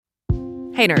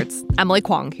Hey nerds, Emily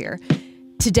Kwong here.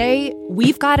 Today,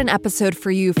 we've got an episode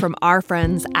for you from our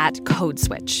friends at Code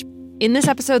Switch. In this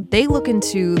episode, they look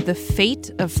into the fate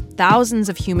of thousands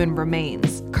of human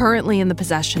remains currently in the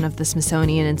possession of the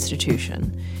Smithsonian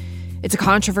Institution. It's a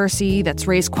controversy that's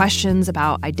raised questions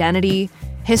about identity,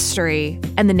 history,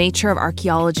 and the nature of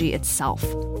archaeology itself.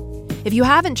 If you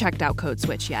haven't checked out Code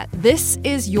Switch yet, this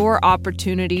is your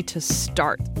opportunity to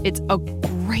start. It's a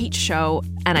great show,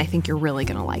 and I think you're really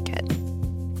going to like it.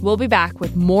 We'll be back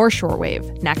with more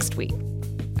Shortwave next week.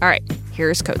 All right,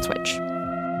 here's Code Switch.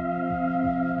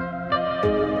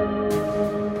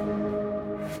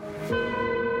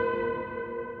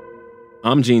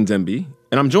 I'm Gene Demby,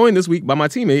 and I'm joined this week by my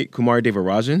teammate, Kumari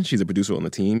Devarajan. She's a producer on the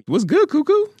team. What's good,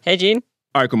 Cuckoo? Hey, Gene.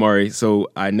 All right, Kumari,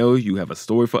 so I know you have a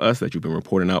story for us that you've been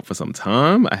reporting out for some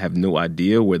time. I have no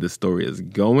idea where this story is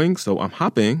going, so I'm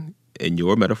hopping in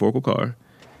your metaphorical car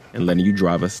and letting you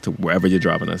drive us to wherever you're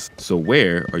driving us. So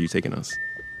where are you taking us?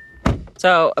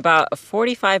 So about a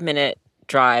 45-minute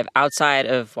drive outside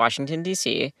of Washington,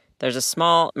 D.C., there's a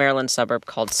small Maryland suburb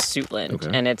called Suitland,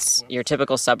 and it's your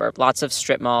typical suburb. Lots of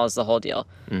strip malls, the whole deal.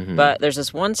 Mm-hmm. But there's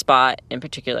this one spot in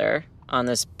particular on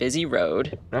this busy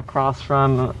road across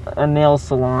from a nail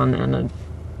salon and a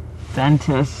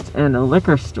dentist and a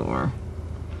liquor store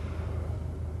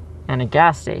and a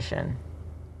gas station.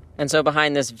 And so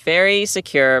behind this very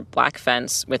secure black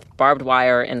fence with barbed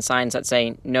wire and signs that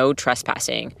say no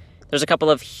trespassing, there's a couple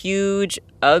of huge,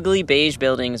 ugly beige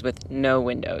buildings with no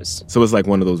windows. So it's like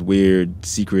one of those weird,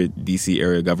 secret D.C.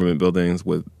 area government buildings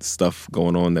with stuff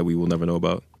going on that we will never know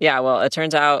about? Yeah, well, it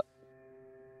turns out,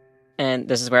 and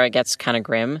this is where it gets kind of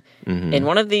grim, in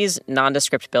one of these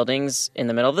nondescript buildings in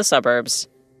the middle of the suburbs,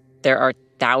 there are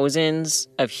thousands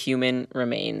of human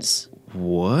remains.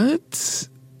 What?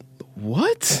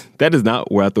 That is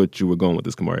not where I thought you were going with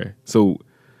this, Kumari. So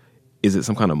is it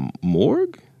some kind of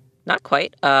morgue? Not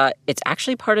quite. It's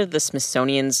actually part of the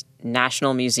Smithsonian's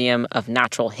National Museum of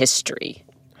Natural History.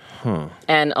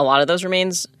 And a lot of those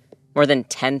remains, more than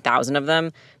 10,000 of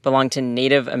them, belong to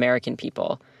Native American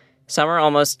people. Some are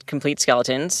almost complete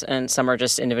skeletons, and some are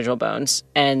just individual bones.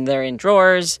 And they're in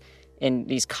drawers, in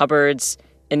these cupboards,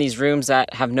 in these rooms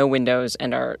that have no windows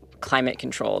and are climate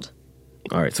controlled.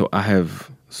 All right, so I have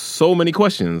so many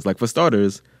questions. Like, for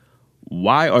starters,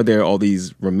 why are there all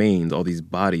these remains, all these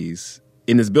bodies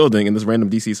in this building, in this random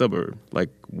D.C. suburb? Like,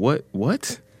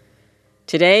 what?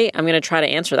 Today, I'm going to try to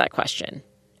answer that question.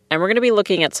 And we're going to be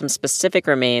looking at some specific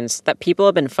remains that people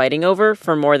have been fighting over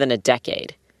for more than a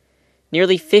decade.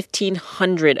 Nearly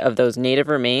 1,500 of those native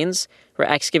remains were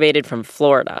excavated from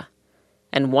Florida.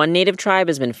 And one native tribe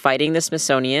has been fighting the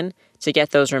Smithsonian to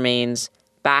get those remains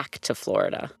back to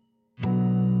Florida.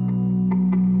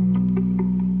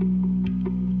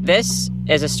 This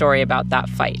is a story about that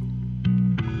fight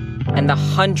and the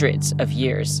hundreds of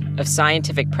years of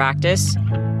scientific practice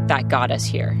that got us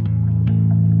here.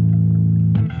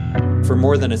 For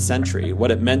more than a century, what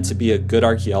it meant to be a good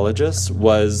archaeologist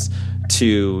was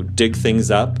to dig things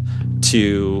up,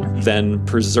 to then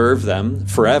preserve them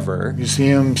forever.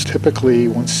 Museums typically,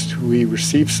 once we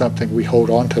receive something, we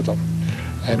hold on to them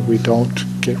and we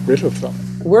don't get rid of them.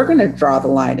 We're going to draw the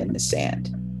line in the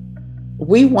sand.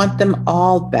 We want them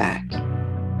all back.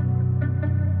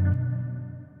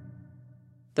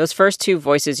 Those first two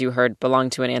voices you heard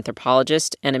belong to an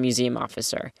anthropologist and a museum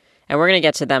officer, and we're going to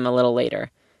get to them a little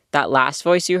later. That last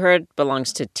voice you heard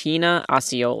belongs to Tina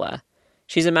Osceola.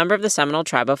 She's a member of the Seminole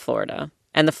tribe of Florida,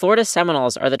 and the Florida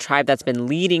Seminoles are the tribe that's been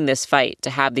leading this fight to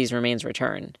have these remains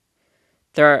returned.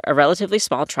 They're a relatively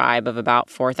small tribe of about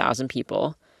 4,000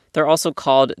 people. They're also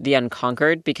called the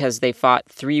Unconquered because they fought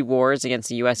 3 wars against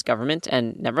the U.S. government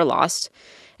and never lost,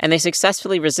 and they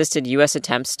successfully resisted U.S.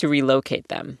 attempts to relocate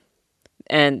them.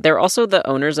 And they're also the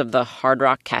owners of the Hard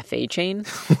Rock Cafe chain.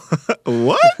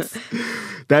 What?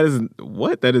 That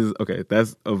is, okay,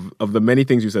 that's, of the many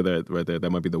things you said there, right there, that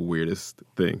might be the weirdest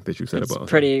thing that you said about her. It's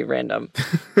pretty random.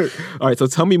 All right, so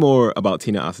tell me more about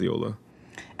Tina Osceola.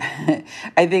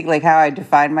 I think like how I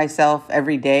define myself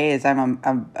every day is I'm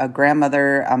a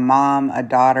grandmother, a mom, a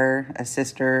daughter, a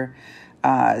sister,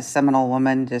 a Seminole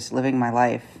woman, just living my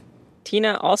life.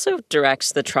 Tina also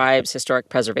directs the tribe's historic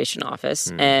preservation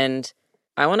office, and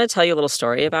I want to tell you a little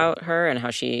story about her and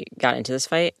how she got into this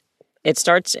fight. It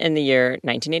starts in the year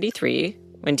 1983,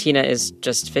 when Tina is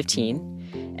just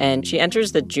 15, and she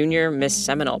enters the Junior Miss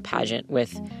Seminole pageant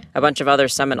with a bunch of other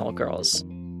Seminole girls.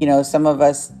 You know, some of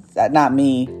us, not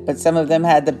me, but some of them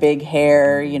had the big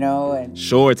hair, you know. And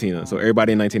Sure, Tina. So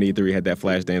everybody in 1983 had that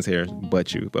flash dance hair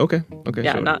but you. But okay.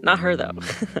 Yeah, sure. not her, though.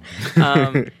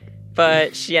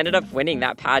 but she ended up winning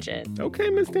that pageant. Okay,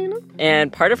 Miss Tina.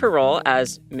 And part of her role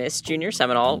as Miss Junior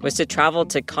Seminole was to travel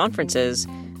to conferences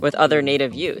with other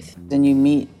Native youth. Then you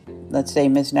meet, let's say,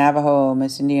 Miss Navajo,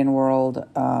 Miss Indian World.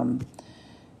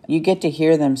 You get to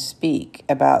hear them speak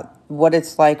about what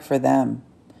it's like for them.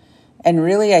 And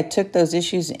really, I took those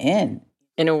issues in.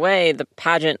 In a way, the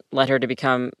pageant led her to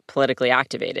become politically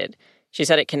activated. She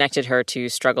said it connected her to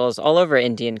struggles all over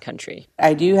Indian country.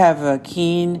 I do have a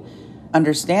keen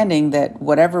understanding that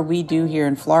whatever we do here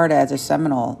in Florida as a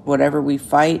Seminole, whatever we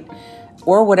fight,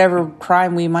 or whatever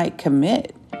crime we might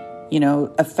commit,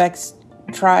 affects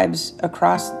tribes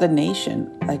across the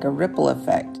nation, like a ripple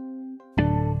effect.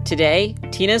 Today,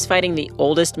 Tina's fighting the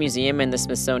oldest museum in the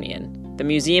Smithsonian, the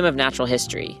Museum of Natural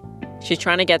History. She's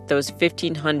trying to get those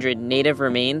 1,500 native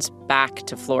remains back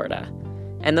to Florida.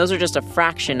 And those are just a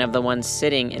fraction of the ones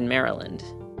sitting in Maryland.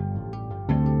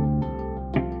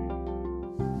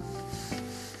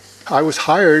 I was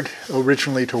hired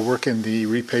originally to work in the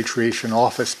repatriation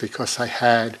office because I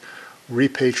had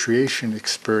repatriation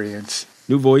experience.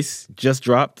 New voice just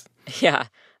dropped. Yeah,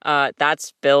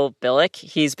 that's Bill Billick.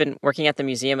 He's been working at the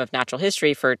Museum of Natural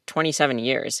History for 27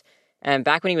 years. And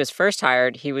back when he was first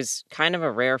hired, he was kind of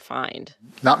a rare find.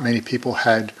 Not many people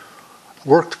had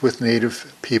worked with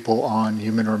Native people on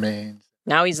human remains.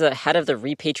 Now he's the head of the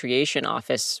repatriation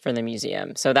office for the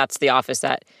museum. So that's the office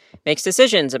that makes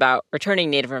decisions about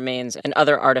returning Native remains and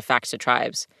other artifacts to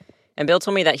tribes. And Bill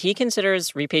told me that he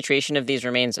considers repatriation of these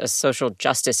remains a social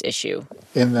justice issue.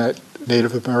 In that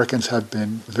Native Americans have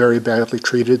been very badly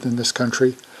treated in this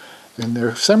country, and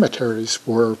their cemeteries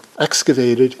were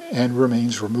excavated and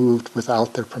remains removed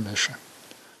without their permission.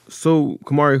 So,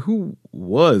 Kamari, who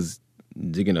was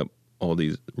digging up all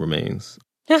these remains?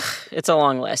 It's a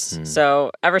long list.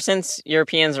 So ever since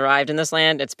Europeans arrived in this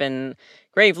land, it's been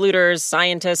grave looters,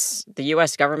 scientists, the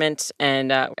U.S. government,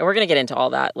 and we're going to get into all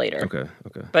that later. Okay.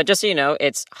 But just so you know,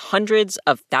 it's hundreds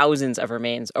of thousands of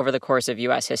remains over the course of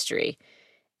U.S. history.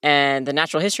 And the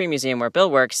Natural History Museum, where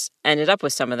Bill works, ended up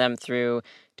with some of them through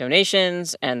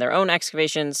donations and their own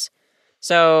excavations.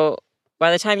 So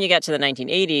by the time you get to the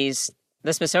 1980s,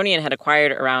 the Smithsonian had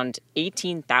acquired around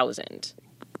 18,000.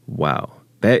 Wow.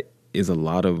 That is a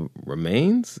lot of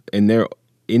remains. And they're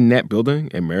in that building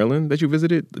in Maryland that you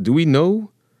visited. Do we know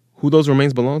who those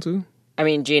remains belong to? I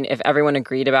mean, Gene, if everyone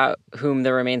agreed about whom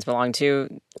the remains belong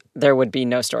to, there would be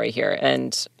no story here,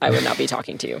 and I would not be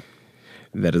talking to you.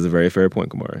 That is a very fair point,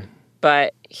 Kamari.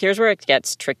 But here's where it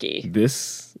gets tricky.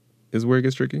 This is where it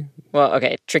gets tricky? Well,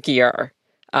 okay, trickier.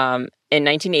 In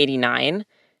 1989,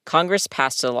 Congress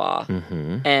passed a law,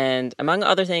 and among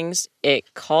other things,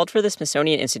 it called for the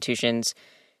Smithsonian institutions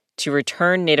to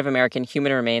return Native American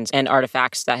human remains and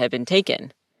artifacts that had been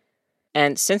taken.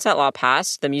 And since that law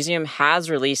passed, the museum has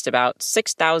released about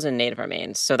 6,000 Native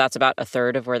remains, so that's about a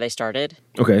third of where they started.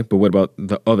 Okay, but what about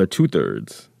the other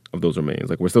 2/3 of those remains?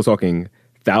 Like, we're still talking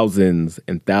thousands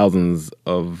and thousands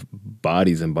of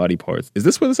bodies and body parts. Is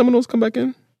this where the Seminoles come back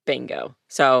in? Bingo.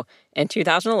 So in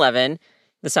 2011,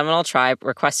 the Seminole tribe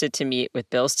requested to meet with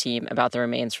Bill's team about the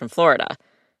remains from Florida.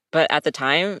 But at the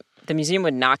time, the museum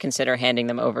would not consider handing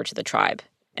them over to the tribe.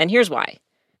 And here's why.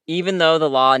 Even though the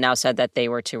law now said that they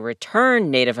were to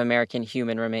return Native American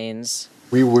human remains,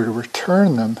 we were to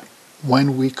return them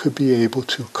when we could be able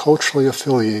to culturally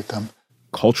affiliate them.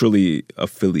 Culturally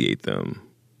affiliate them,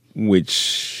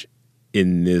 which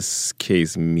in this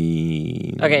case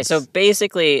means... Okay, so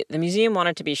basically, the museum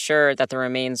wanted to be sure that the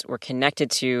remains were connected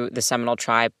to the Seminole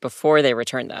tribe before they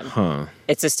returned them.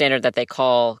 It's a standard that they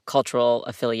call cultural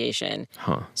affiliation.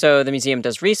 So the museum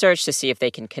does research to see if they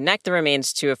can connect the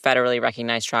remains to a federally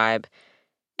recognized tribe.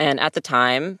 And at the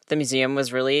time, the museum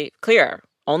was really clear.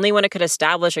 Only when it could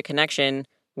establish a connection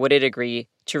would it agree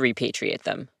to repatriate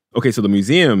them. Okay, so the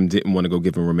museum didn't want to go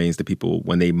giving remains to people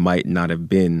when they might not have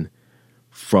been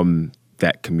from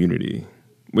that community,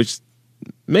 which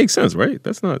makes sense, right?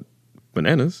 That's not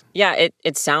bananas. Yeah,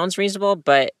 it sounds reasonable,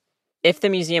 but if the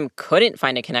museum couldn't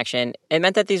find a connection, it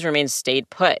meant that these remains stayed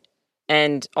put.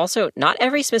 And also, not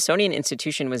every Smithsonian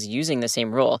institution was using the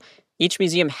same rule. Each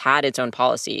museum had its own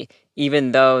policy,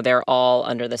 even though they're all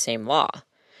under the same law.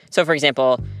 So, for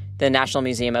example, the National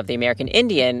Museum of the American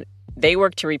Indian, they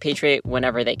work to repatriate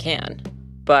whenever they can.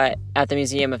 But at the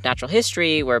Museum of Natural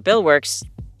History, where Bill works,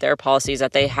 their policy is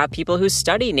that they have people who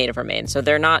study Native remains, so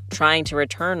they're not trying to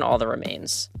return all the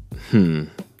remains. And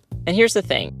here's the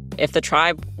thing. If the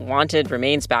tribe wanted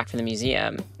remains back from the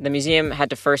museum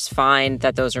had to first find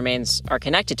that those remains are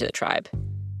connected to the tribe.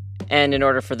 And in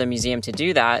order for the museum to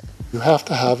do that, you have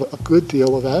to have a good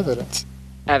deal of evidence.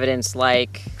 Evidence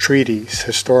like treaties,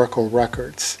 historical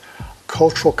records,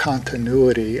 cultural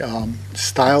continuity,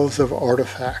 styles of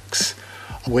artifacts,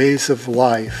 ways of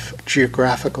life,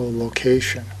 geographical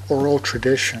location, oral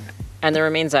tradition. And the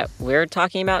remains that we're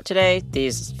talking about today,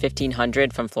 these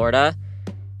 1,500 from Florida,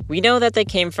 we know that they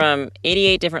came from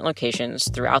 88 different locations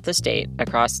throughout the state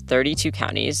across 32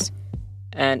 counties.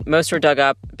 And most were dug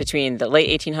up between the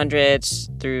late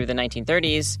 1800s through the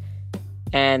 1930s.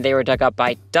 And they were dug up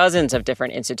by dozens of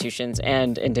different institutions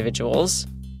and individuals.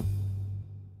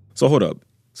 So hold up.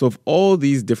 So if all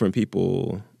these different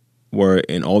people were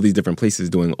in all these different places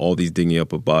doing all these digging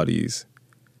up of bodies,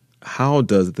 how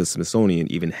does the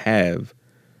Smithsonian even have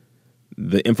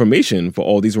the information for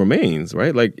all these remains,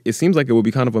 right? Like, it seems like it would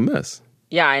be kind of a mess.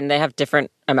 Yeah, and they have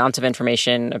different amounts of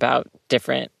information about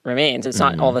different remains. It's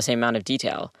not all the same amount of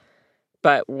detail.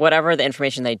 But whatever the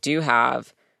information they do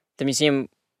have, the museum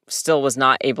still was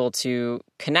not able to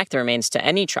connect the remains to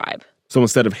any tribe. So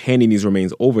instead of handing these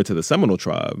remains over to the Seminole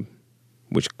tribe,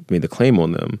 which made the claim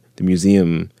on them, the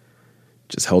museum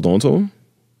just held on to them?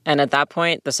 And at that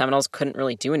point, the Seminoles couldn't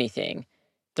really do anything.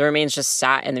 The remains just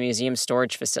sat in the museum's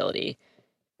storage facility.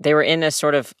 They were in a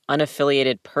sort of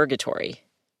unaffiliated purgatory.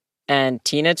 And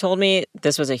Tina told me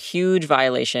this was a huge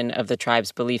violation of the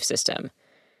tribe's belief system.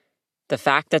 The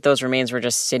fact that those remains were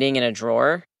just sitting in a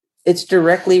drawer. It's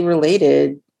directly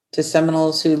related to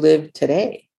Seminoles who live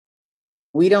today.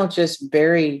 We don't just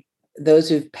bury those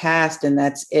who've passed and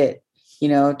that's it,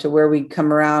 to where we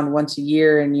come around once a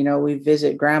year and, we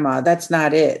visit grandma. That's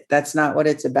not it. That's not what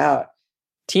it's about.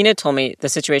 Tina told me the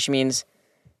situation means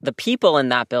the people in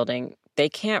that building, they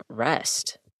can't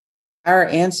rest. Our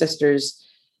ancestors,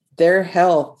 their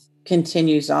health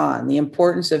continues on. The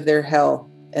importance of their health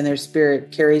and their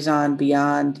spirit carries on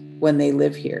beyond when they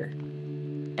live here.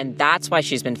 And that's why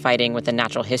she's been fighting with the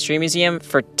Natural History Museum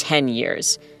for 10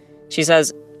 years. She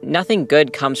says nothing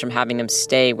good comes from having them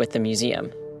stay with the museum.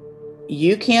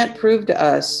 You can't prove to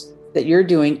us that you're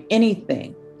doing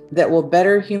anything that will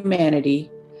better humanity.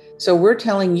 So we're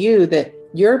telling you that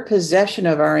your possession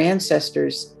of our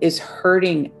ancestors is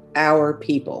hurting our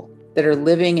people that are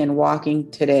living and walking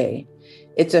today.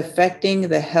 It's affecting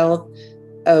the health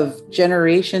of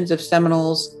generations of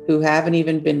Seminoles who haven't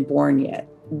even been born yet.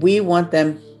 We want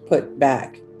them put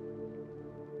back.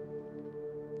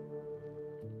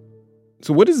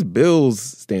 So what is Bill's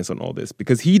stance on all this?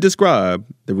 Because he described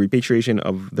the repatriation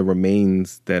of the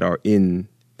remains that are in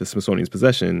the Smithsonian's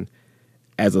possession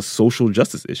as a social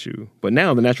justice issue. But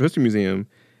now the Natural History Museum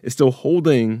is still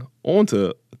holding on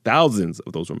to thousands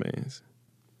of those remains.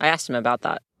 I asked him about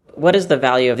that. What is the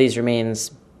value of these remains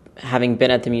having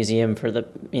been at the museum for the,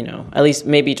 at least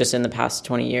maybe just in the past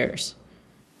 20 years?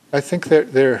 I think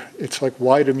it's like,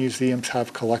 why do museums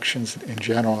have collections in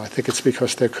general? I think it's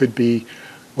because there could be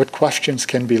what questions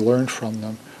can be learned from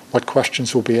them, what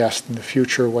questions will be asked in the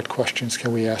future, what questions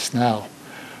can we ask now.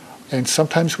 And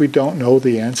sometimes we don't know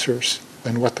the answers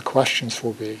and what the questions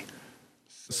will be.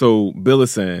 So Bill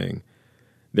is saying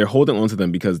they're holding on to them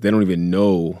because they don't even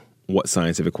know what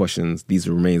scientific questions these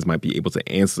remains might be able to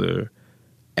answer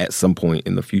at some point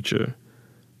in the future.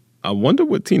 I wonder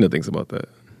what Tina thinks about that.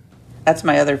 That's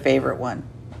my other favorite one.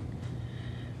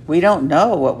 We don't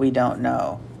know what we don't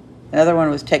know. Another one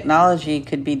was technology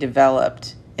could be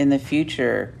developed in the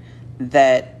future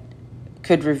that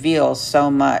could reveal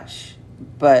so much,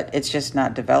 but it's just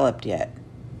not developed yet.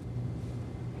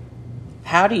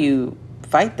 How do you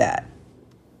fight that?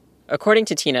 According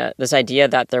to Tina, this idea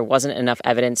that there wasn't enough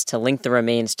evidence to link the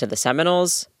remains to the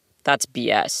Seminoles, that's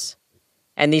BS.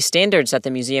 And these standards that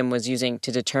the museum was using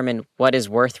to determine what is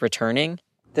worth returning,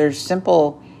 there's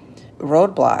simple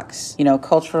roadblocks,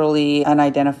 culturally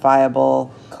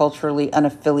unidentifiable, culturally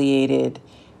unaffiliated.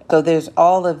 So there's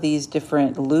all of these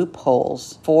different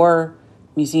loopholes for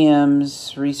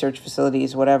museums, research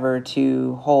facilities, whatever,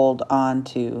 to hold on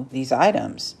to these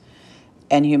items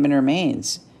and human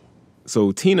remains.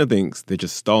 So Tina thinks they're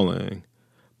just stalling,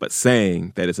 but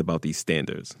saying that it's about these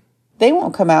standards. They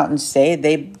won't come out and say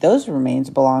those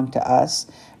remains belong to us,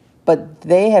 but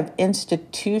they have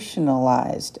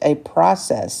institutionalized a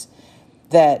process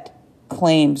that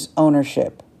claims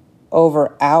ownership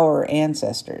over our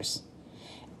ancestors.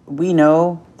 We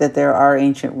know that there are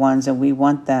ancient ones and we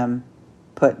want them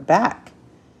put back.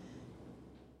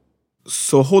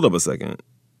 So hold up a second.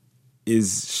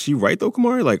 Is she right though,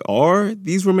 Kumari? Like, are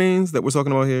these remains that we're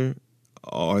talking about here,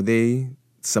 are they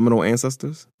Seminole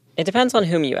ancestors? It depends on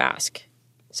whom you ask.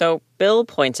 So Bill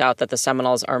points out that the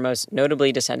Seminoles are most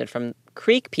notably descended from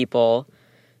Creek people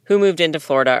who moved into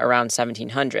Florida around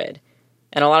 1700.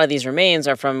 And a lot of these remains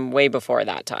are from way before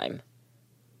that time.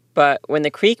 But when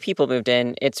the Creek people moved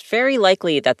in, it's very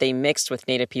likely that they mixed with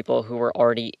native people who were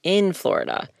already in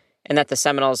Florida and that the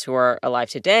Seminoles who are alive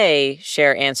today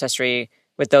share ancestry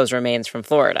with those remains from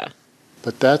Florida.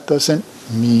 But that doesn't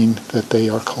mean that they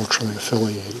are culturally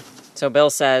affiliated. So Bill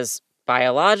says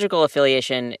biological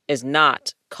affiliation is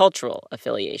not cultural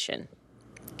affiliation.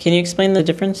 Can you explain the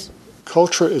difference?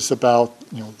 Culture is about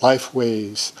life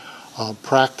ways,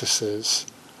 practices,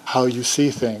 how you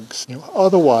see things.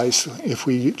 Otherwise, if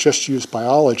we just use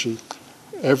biology,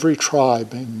 every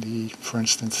tribe in for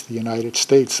instance, the United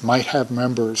States might have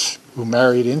members who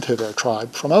married into their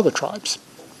tribe from other tribes.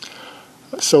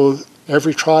 So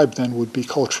every tribe then would be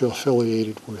culturally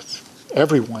affiliated with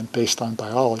everyone based on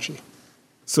biology.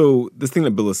 So this thing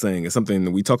that Bill is saying is something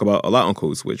that we talk about a lot on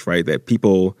Code Switch, right? That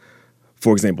people,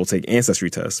 for example, take ancestry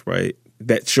tests, right?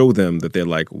 That show them that they're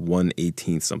like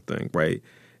 1/18 something, right?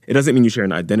 It doesn't mean you share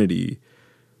an identity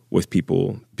with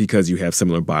people because you have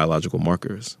similar biological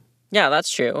markers. Yeah, that's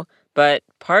true. But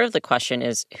part of the question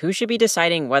is who should be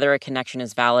deciding whether a connection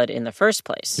is valid in the first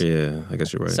place? Yeah, I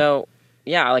guess you're right. So,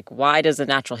 yeah, why does the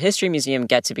Natural History Museum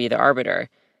get to be the arbiter?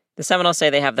 The Seminoles say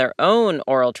they have their own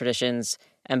oral traditions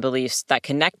and beliefs that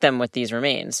connect them with these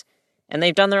remains. And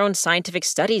they've done their own scientific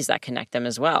studies that connect them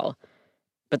as well.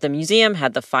 But the museum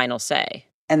had the final say.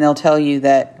 And they'll tell you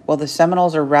that, well, the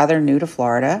Seminoles are rather new to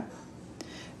Florida.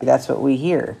 That's what we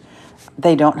hear.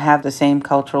 They don't have the same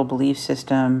cultural belief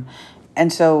system.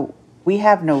 And so we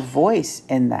have no voice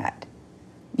in that.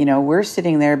 We're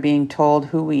sitting there being told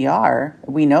who we are.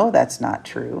 We know that's not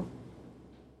true.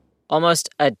 Almost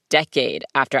a decade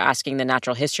after asking the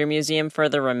Natural History Museum for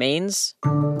the remains,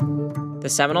 the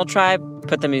Seminole tribe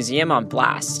put the museum on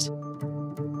blast.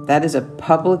 That is a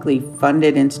publicly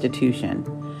funded institution.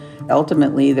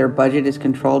 Ultimately, their budget is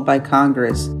controlled by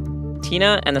Congress.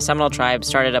 Tina and the Seminole tribe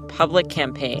started a public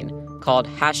campaign called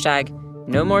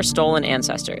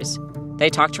 #NoMoreStolenAncestors. They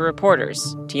talked to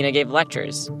reporters. Tina gave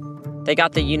lectures. They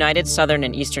got the United Southern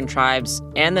and Eastern Tribes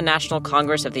and the National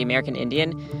Congress of the American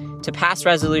Indian to pass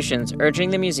resolutions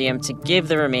urging the museum to give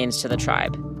the remains to the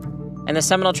tribe. And the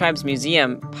Seminole Tribe's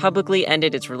museum publicly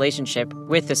ended its relationship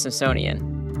with the Smithsonian.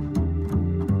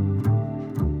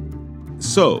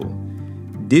 So,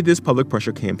 did this public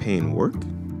pressure campaign work?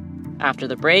 After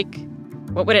the break,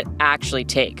 what would it actually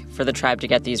take for the tribe to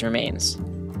get these remains?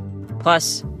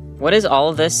 Plus, what does all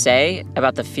of this say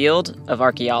about the field of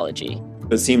archaeology?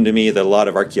 It seemed to me that a lot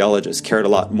of archaeologists cared a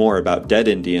lot more about dead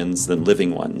Indians than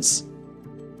living ones.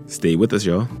 Stay with us,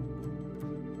 y'all.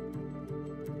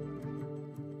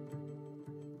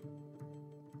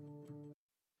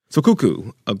 So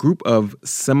Cuckoo, a group of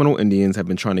Seminole Indians have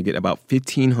been trying to get about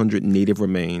 1,500 native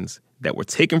remains that were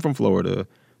taken from Florida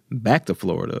back to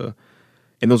Florida.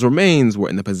 And those remains were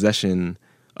in the possession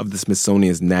of the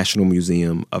Smithsonian's National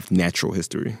Museum of Natural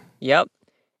History. Yep.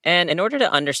 And in order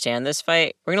to understand this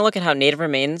fight, we're going to look at how native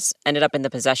remains ended up in the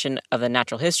possession of the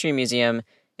Natural History Museum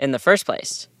in the first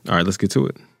place. All right, let's get to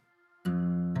it.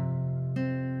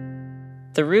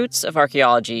 The roots of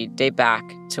archaeology date back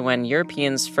to when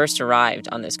Europeans first arrived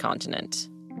on this continent.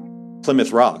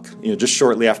 Plymouth Rock, just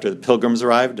shortly after the Pilgrims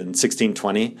arrived in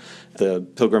 1620, the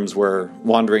Pilgrims were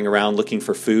wandering around looking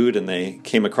for food, and they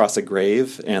came across a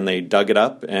grave, and they dug it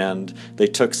up, and they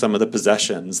took some of the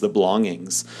possessions, the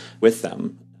belongings, with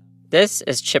them. This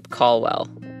is Chip Caldwell.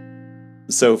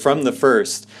 So from the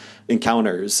first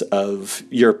encounters of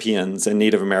Europeans and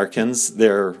Native Americans,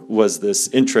 there was this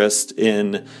interest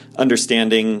in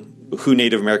understanding who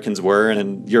Native Americans were,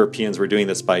 and Europeans were doing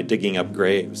this by digging up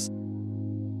graves.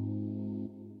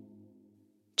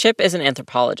 Chip is an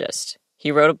anthropologist. He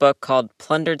wrote a book called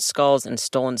Plundered Skulls and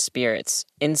Stolen Spirits,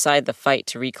 Inside the Fight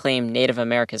to Reclaim Native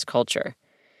America's Culture.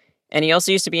 And he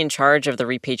also used to be in charge of the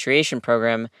repatriation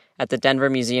program at the Denver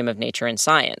Museum of Nature and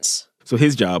Science. So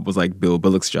his job was like Bill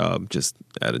Billick's job, just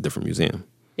at a different museum.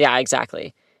 Yeah,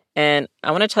 exactly. And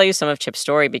I want to tell you some of Chip's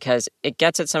story because it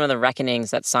gets at some of the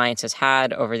reckonings that science has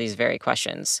had over these very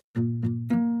questions.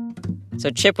 So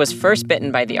Chip was first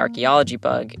bitten by the archaeology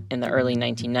bug in the early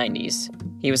 1990s.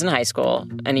 He was in high school,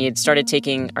 and he had started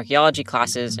taking archaeology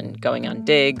classes and going on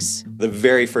digs. The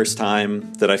very first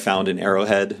time that I found an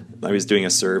arrowhead, I was doing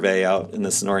a survey out in the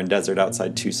Sonoran Desert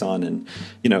outside Tucson, and,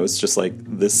 it's just like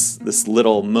this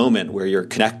little moment where you're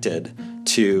connected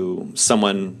to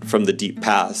someone from the deep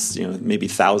past, maybe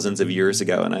thousands of years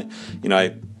ago, and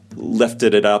I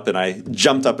lifted it up, and I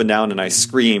jumped up and down, and I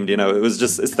screamed.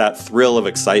 It's that thrill of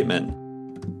excitement.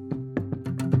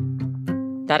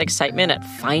 That excitement at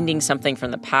finding something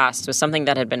from the past was something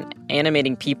that had been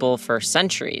animating people for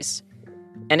centuries.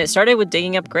 And it started with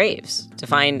digging up graves to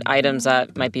find items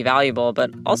that might be valuable, but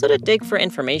also to dig for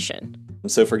information.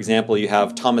 So, for example, you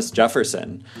have Thomas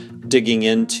Jefferson digging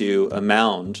into a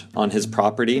mound on his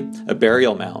property, a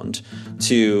burial mound,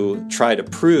 to try to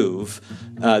prove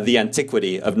the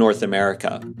antiquity of North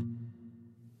America.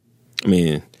 I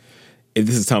mean, if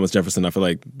this is Thomas Jefferson, I feel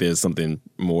like there's something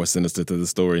more sinister to the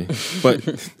story.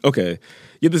 But, okay.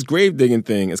 Yeah, this grave digging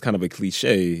thing is kind of a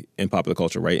cliche in popular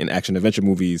culture, right? In action-adventure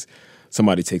movies,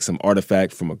 somebody takes some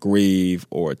artifact from a grave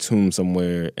or a tomb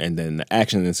somewhere, and then the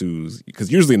action ensues.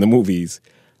 Because usually in the movies,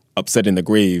 upsetting the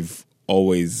grave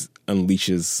always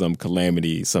unleashes some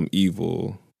calamity, some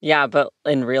evil. Yeah, but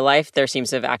in real life, there seems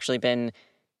to have actually been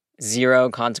zero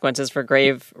consequences for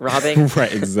grave robbing.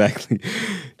 Right, exactly.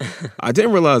 I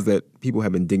didn't realize that people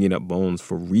have been digging up bones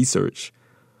for research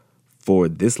for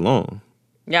this long.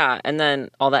 Yeah, and then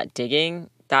all that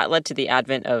digging, that led to the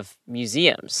advent of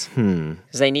museums.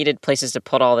 Because they needed places to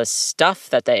put all this stuff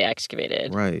that they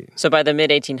excavated. Right. So by the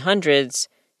mid-1800s,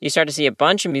 you start to see a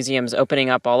bunch of museums opening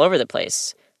up all over the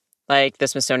place, like the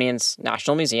Smithsonian's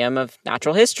National Museum of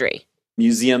Natural History.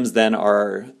 Museums then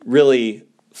are really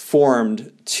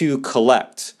formed to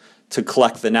collect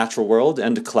the natural world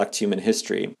and to collect human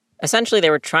history. Essentially, they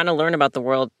were trying to learn about the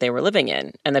world they were living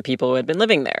in and the people who had been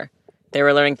living there. They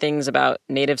were learning things about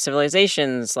native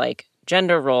civilizations like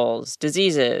gender roles,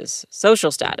 diseases,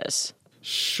 social status.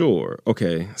 Sure.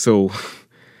 Okay. So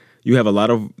you have a lot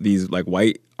of these like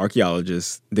white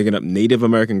archaeologists digging up Native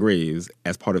American graves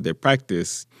as part of their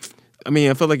practice. I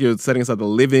mean, I feel like you're setting aside the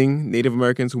living Native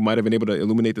Americans who might have been able to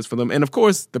illuminate this for them. And of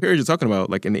course, the period you're talking about,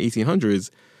 like in the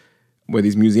 1800s, where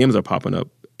these museums are popping up,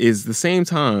 is the same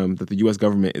time that the U.S.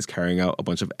 government is carrying out a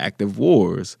bunch of active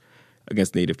wars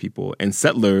against Native people. And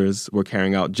settlers were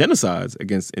carrying out genocides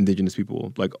against indigenous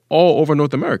people, like all over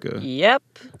North America. Yep.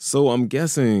 So I'm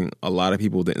guessing a lot of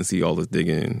people didn't see all this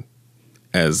digging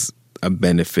as a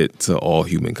benefit to all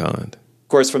humankind. Of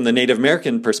course, from the Native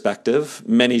American perspective,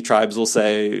 many tribes will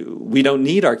say, we don't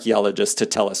need archaeologists to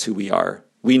tell us who we are.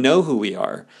 We know who we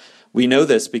are. We know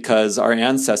this because our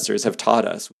ancestors have taught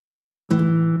us.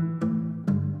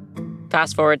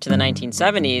 Fast forward to the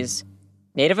 1970s,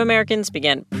 Native Americans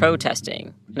began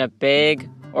protesting in a big,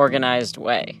 organized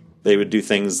way. They would do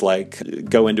things like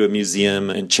go into a museum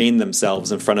and chain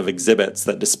themselves in front of exhibits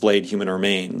that displayed human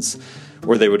remains,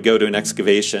 or they would go to an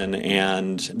excavation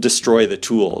and destroy the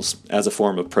tools as a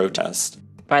form of protest.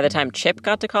 By the time Chip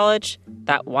got to college,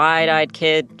 that wide-eyed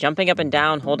kid jumping up and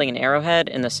down holding an arrowhead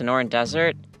in the Sonoran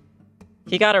Desert,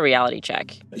 he got a reality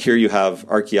check. Here you have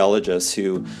archaeologists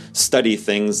who study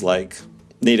things like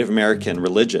Native American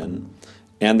religion,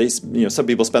 and they, some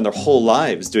people spend their whole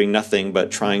lives doing nothing but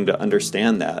trying to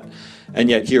understand that. And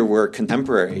yet here we're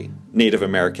contemporary Native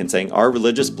Americans saying our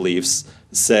religious beliefs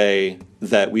say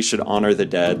that we should honor the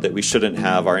dead, that we shouldn't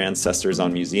have our ancestors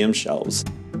on museum shelves.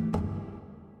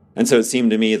 And so it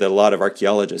seemed to me that a lot of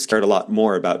archaeologists cared a lot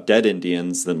more about dead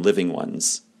Indians than living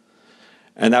ones.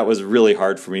 And that was really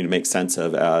hard for me to make sense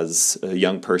of as a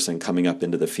young person coming up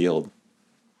into the field.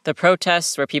 The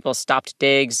protests where people stopped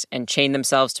digs and chained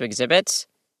themselves to exhibits,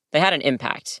 they had an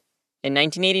impact. In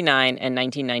 1989 and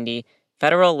 1990,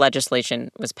 federal legislation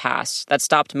was passed that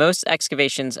stopped most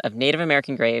excavations of Native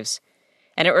American graves,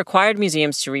 and it required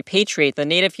museums to repatriate the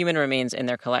Native human remains in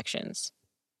their collections,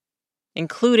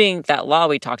 including that law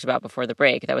we talked about before the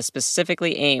break that was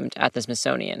specifically aimed at the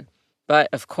Smithsonian. But,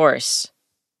 of course,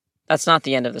 that's not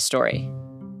the end of the story.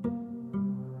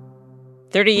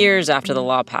 30 years after the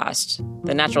law passed,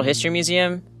 the Natural History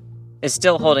Museum is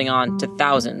still holding on to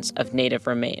thousands of Native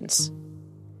remains.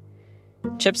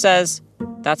 Chip says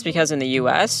that's because in the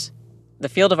U.S., the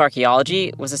field of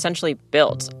archaeology was essentially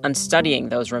built on studying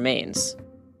those remains.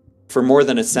 For more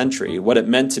than a century, what it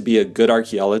meant to be a good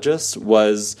archaeologist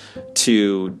was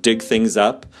to dig things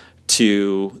up,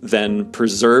 to then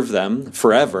preserve them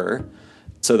forever.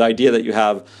 So the idea that you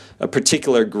have a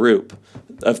particular group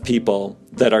of people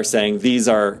that are saying, these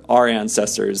are our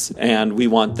ancestors and we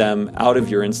want them out of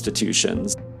your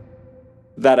institutions,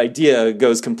 that idea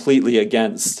goes completely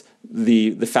against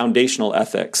the foundational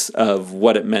ethics of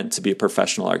what it meant to be a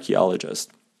professional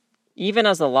archaeologist. Even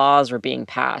as the laws were being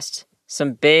passed,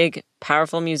 some big,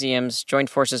 powerful museums joined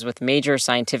forces with major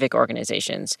scientific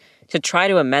organizations to try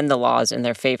to amend the laws in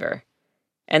their favor.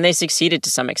 And they succeeded to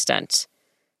some extent.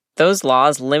 Those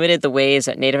laws limited the ways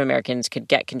that Native Americans could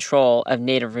get control of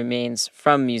Native remains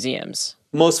from museums.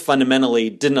 Most fundamentally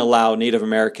didn't allow Native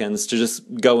Americans to just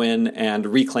go in and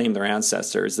reclaim their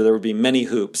ancestors. There would be many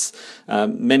hoops,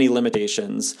 many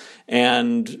limitations.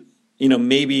 And,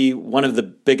 maybe one of the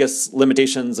biggest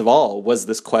limitations of all was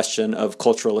this question of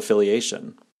cultural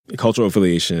affiliation. Cultural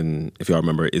affiliation, if y'all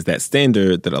remember, is that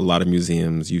standard that a lot of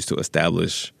museums use to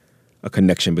establish a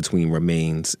connection between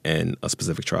remains and a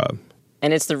specific tribe.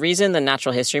 And it's the reason the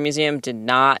Natural History Museum did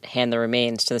not hand the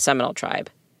remains to the Seminole tribe.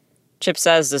 Chip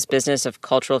says this business of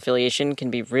cultural affiliation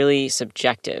can be really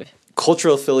subjective.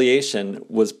 Cultural affiliation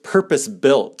was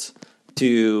purpose-built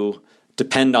to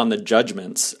depend on the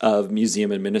judgments of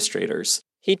museum administrators.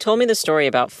 He told me the story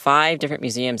about 5 different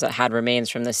museums that had remains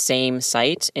from the same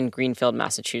site in Greenfield,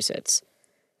 Massachusetts.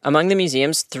 Among the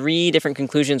museums, 3 different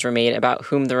conclusions were made about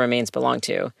whom the remains belonged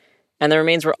to, and the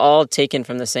remains were all taken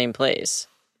from the same place.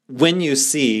 When you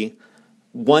see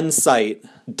one site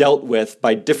dealt with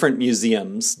by different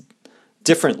museums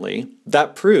differently,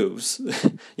 that proves,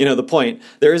 the point.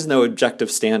 There is no objective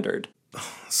standard.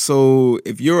 So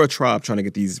if you're a tribe trying to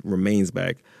get these remains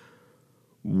back,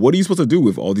 what are you supposed to do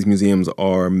if all these museums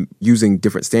are using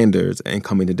different standards and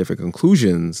coming to different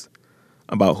conclusions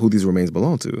about who these remains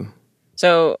belong to?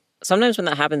 So sometimes when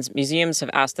that happens, museums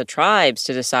have asked the tribes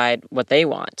to decide what they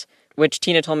want, which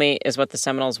Tina told me is what the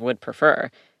Seminoles would prefer.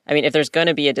 I mean, if there's going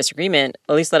to be a disagreement,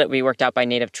 at least let it be worked out by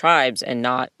native tribes and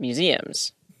not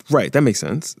museums. Right, that makes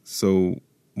sense. So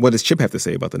what does Chip have to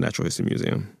say about the Natural History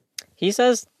Museum? He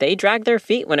says they drag their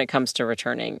feet when it comes to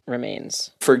returning remains.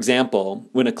 For example,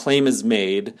 when a claim is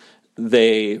made,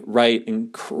 they write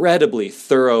incredibly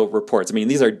thorough reports. I mean,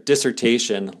 these are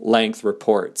dissertation-length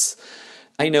reports.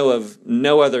 I know of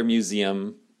no other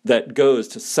museum that goes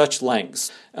to such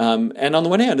lengths. And on the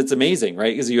one hand, it's amazing,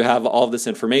 right? Because you have all this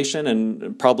information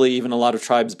and probably even a lot of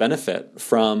tribes benefit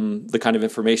from the kind of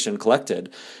information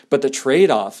collected. But the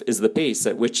trade-off is the pace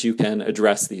at which you can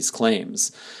address these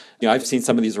claims. I've seen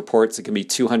some of these reports that can be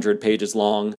 200 pages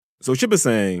long. So Chip is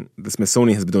saying the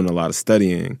Smithsonian has been doing a lot of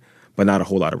studying, but not a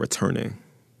whole lot of returning.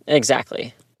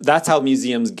 Exactly. That's how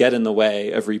museums get in the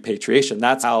way of repatriation.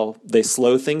 That's how they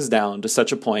slow things down to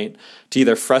such a point to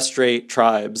either frustrate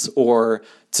tribes or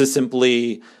to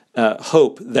simply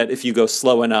hope that if you go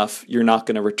slow enough, you're not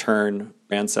going to return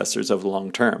ancestors over the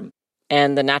long term.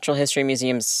 And the Natural History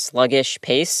Museum's sluggish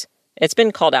pace, it's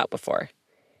been called out before.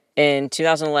 In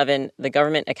 2011, the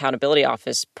Government Accountability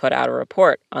Office put out a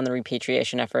report on the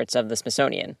repatriation efforts of the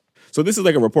Smithsonian. So this is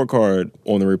like a report card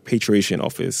on the repatriation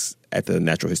office at the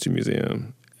Natural History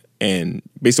Museum. And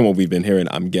based on what we've been hearing,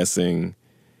 I'm guessing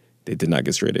they did not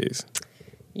get straight A's.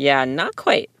 Yeah, not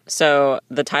quite. So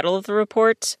the title of the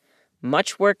report,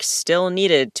 Much Work Still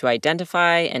Needed to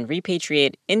Identify and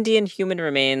Repatriate Indian Human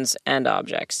Remains and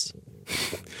Objects.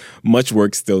 Much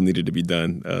work still needed to be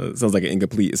done. Sounds like an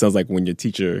incomplete. It sounds like when your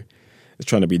teacher is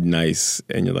trying to be nice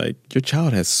and you're like, your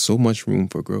child has so much room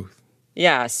for growth.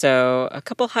 Yeah, so a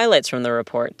couple highlights from the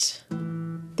report.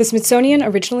 The Smithsonian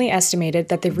originally estimated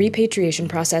that the repatriation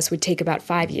process would take about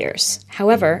 5 years.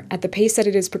 However, at the pace that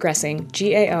it is progressing,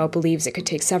 GAO believes it could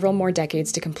take several more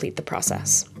decades to complete the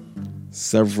process.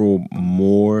 Several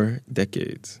more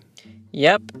decades.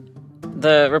 Yep.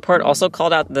 The report also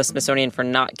called out the Smithsonian for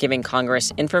not giving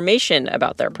Congress information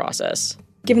about their process.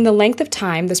 Given the length of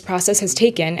time this process has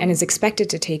taken and is expected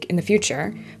to take in the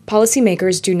future,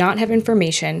 policymakers do not have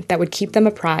information that would keep them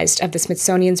apprised of the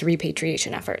Smithsonian's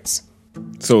repatriation efforts.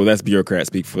 So that's bureaucrat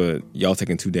speak for y'all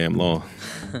taking too damn long.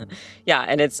 Yeah,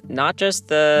 and it's not just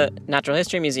the Natural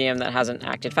History Museum that hasn't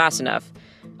acted fast enough.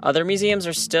 Other museums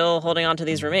are still holding on to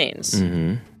these remains.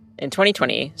 Mm-hmm. In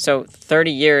 2020, so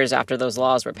 30 years after those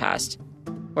laws were passed,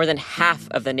 more than half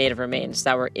of the native remains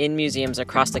that were in museums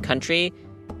across the country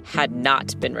had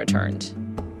not been returned.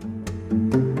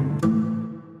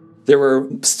 There were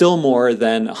still more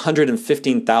than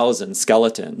 115,000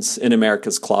 skeletons in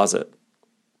America's closet.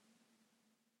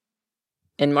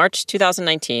 In March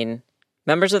 2019,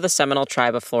 members of the Seminole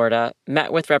Tribe of Florida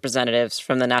met with representatives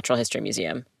from the Natural History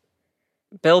Museum.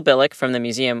 Bill Billick from the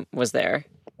museum was there.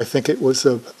 I think it was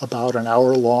about an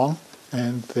hour long,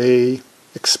 and they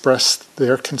expressed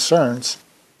their concerns.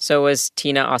 So was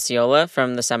Tina Osceola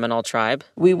from the Seminole Tribe.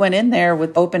 We went in there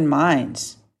with open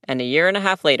minds. And a year and a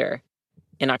half later,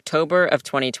 in October of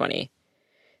 2020,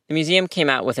 the museum came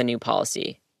out with a new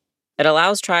policy. It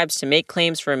allows tribes to make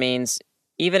claims for remains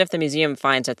even if the museum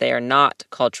finds that they are not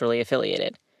culturally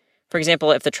affiliated. For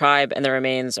example, if the tribe and the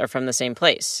remains are from the same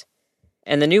place.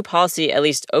 And the new policy at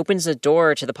least opens the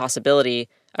door to the possibility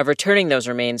of returning those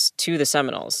remains to the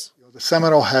Seminoles. The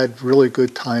Seminole had really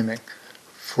good timing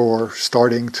for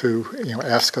starting to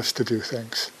ask us to do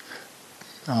things.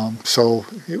 So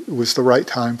it was the right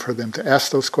time for them to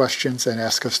ask those questions and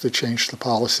ask us to change the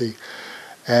policy.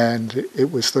 And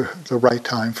it was the right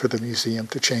time for the museum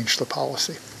to change the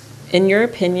policy. In your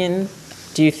opinion,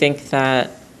 do you think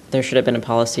that there should have been a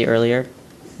policy earlier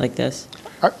like this?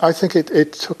 I think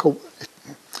it took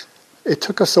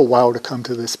us a while to come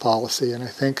to this policy, and I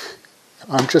think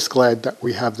I'm just glad that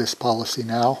we have this policy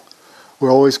now.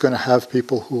 We're always going to have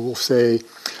people who will say,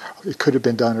 It could have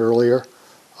been done earlier,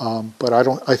 but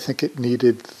I think it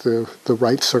needed the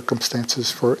right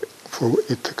circumstances for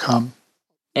it to come.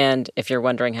 And if you're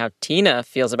wondering how Tina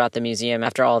feels about the museum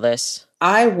after all this,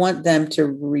 I want them to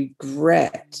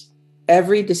regret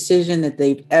every decision that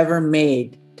they've ever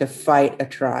made to fight a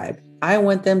tribe. I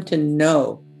want them to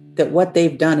know that what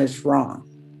they've done is wrong.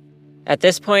 At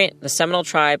this point, the Seminole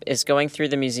tribe is going through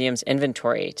the museum's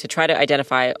inventory to try to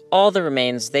identify all the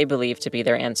remains they believe to be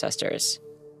their ancestors.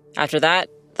 After that,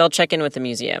 they'll check in with the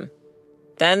museum.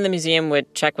 Then the museum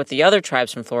would check with the other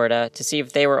tribes from Florida to see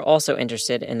if they were also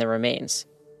interested in the remains.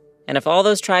 And if all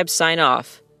those tribes sign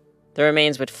off, the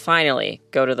remains would finally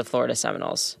go to the Florida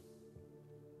Seminoles.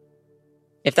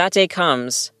 If that day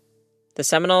comes, the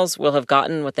Seminoles will have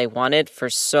gotten what they wanted for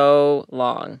so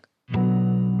long.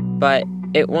 But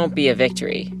it won't be a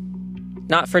victory.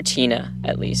 Not for Tina,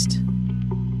 at least.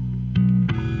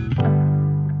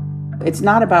 It's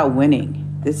not about winning.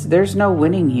 There's no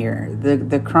winning here.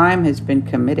 The crime has been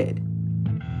committed.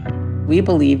 We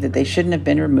believe that they shouldn't have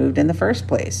been removed in the first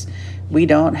place. We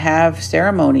don't have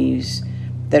ceremonies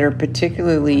that are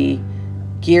particularly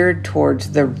geared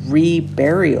towards the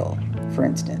reburial, for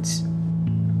instance.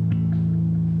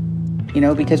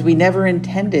 Because we never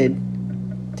intended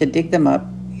to dig them up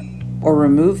or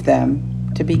remove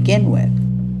them to begin with.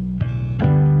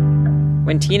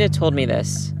 When Tina told me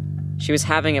this, she was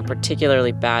having a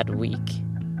particularly bad week.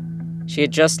 She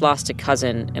had just lost a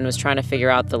cousin and was trying to figure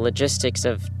out the logistics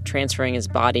of transferring his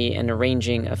body and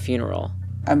arranging a funeral.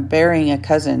 I'm burying a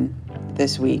cousin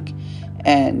this week,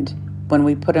 and when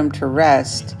we put him to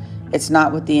rest, it's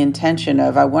not with the intention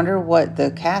of, I wonder what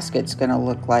the casket's going to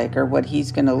look like or what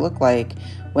he's going to look like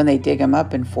when they dig him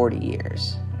up in 40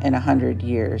 years, in 100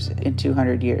 years, in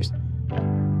 200 years.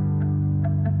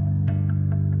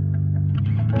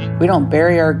 We don't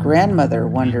bury our grandmother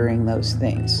wondering those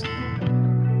things.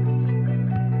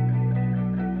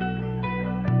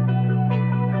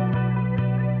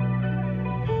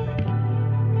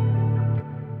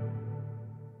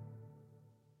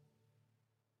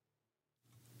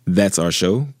 That's our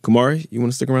show. Kumari, you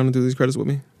want to stick around and do these credits with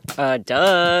me?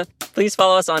 Duh. Please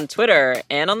follow us on Twitter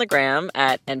and on the gram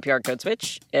at NPR Code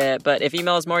Switch. But if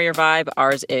email is more your vibe,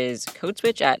 ours is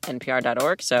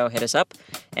codeswitch@npr.org, so hit us up.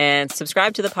 And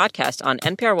subscribe to the podcast on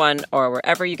NPR One or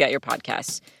wherever you get your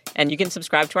podcasts. And you can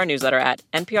subscribe to our newsletter at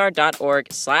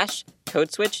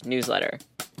npr.org/codeswitchnewsletter.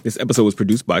 This episode was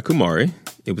produced by Kumari.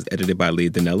 It was edited by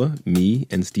Leah Donnella, me,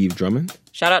 and Steve Drummond.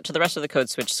 Shout out to the rest of the Code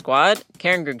Switch squad: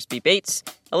 Karen Grigsby Bates,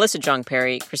 Alyssa Jong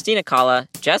Perry, Christina Kala,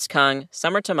 Jess Kung,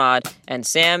 Summer Tamad, and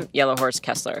Sam Yellowhorse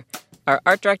Kessler. Our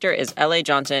art director is L.A.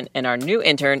 Johnson, and our new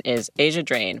intern is Asia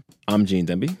Drain. I'm Gene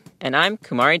Demby. And I'm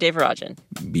Kumari Devarajan.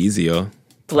 Be easy, y'all.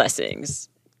 Blessings.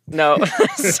 No,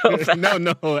 so bad. No,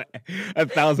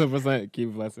 1,000%.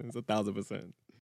 Keep blessings, 1,000%.